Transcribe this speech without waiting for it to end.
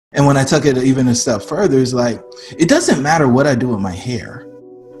And when I took it even a step further, it's like, it doesn't matter what I do with my hair.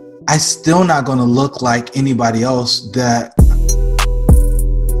 I'm still not going to look like anybody else that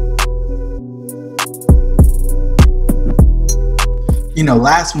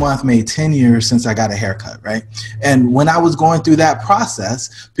last month made 10 years since I got a haircut, right? And when I was going through that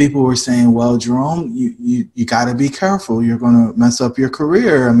process, people were saying, well, Jerome, you got to be careful. You're going to mess up your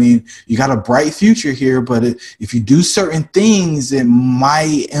career. I mean, you got a bright future here, but if you do certain things, it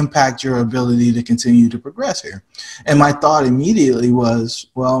might impact your ability to continue to progress here. And my thought immediately was,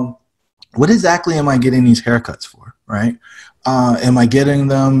 well, what exactly am I getting these haircuts for, right? Am I getting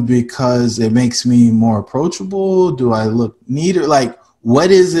them because it makes me more approachable? Do I look neater? Like,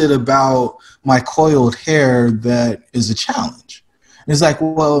 what is it about my coiled hair that is a challenge? And it's like,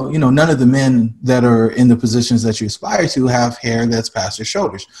 well, none of the men that are in the positions that you aspire to have hair that's past their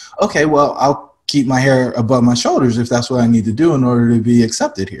shoulders. Okay, well, I'll keep my hair above my shoulders if that's what I need to do in order to be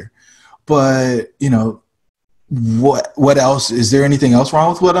accepted here. But, what else? Is there anything else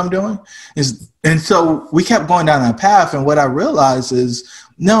wrong with what I'm doing? And so we kept going down that path. And what I realized is,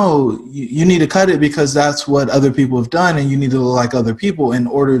 no, you need to cut it because that's what other people have done. And you need to look like other people in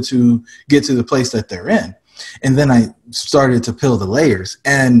order to get to the place that they're in. And then I started to peel the layers.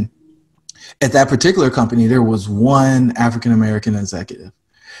 And at that particular company, there was one African-American executive.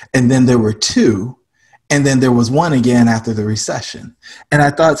 And then there were two. And then there was one again after the recession. And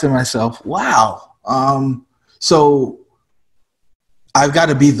I thought to myself, wow, so I've got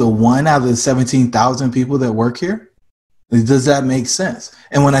to be the one out of the 17,000 people that work here? Does that make sense?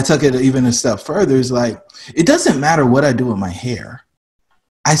 And when I took it even a step further, it's like, it doesn't matter what I do with my hair.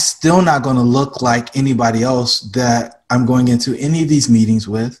 I'm still not going to look like anybody else that I'm going into any of these meetings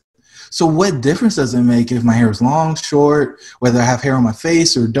with. So what difference does it make if my hair is long, short, whether I have hair on my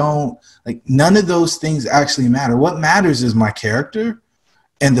face or don't? Like, none of those things actually matter. What matters is my character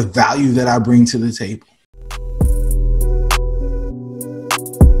and the value that I bring to the table.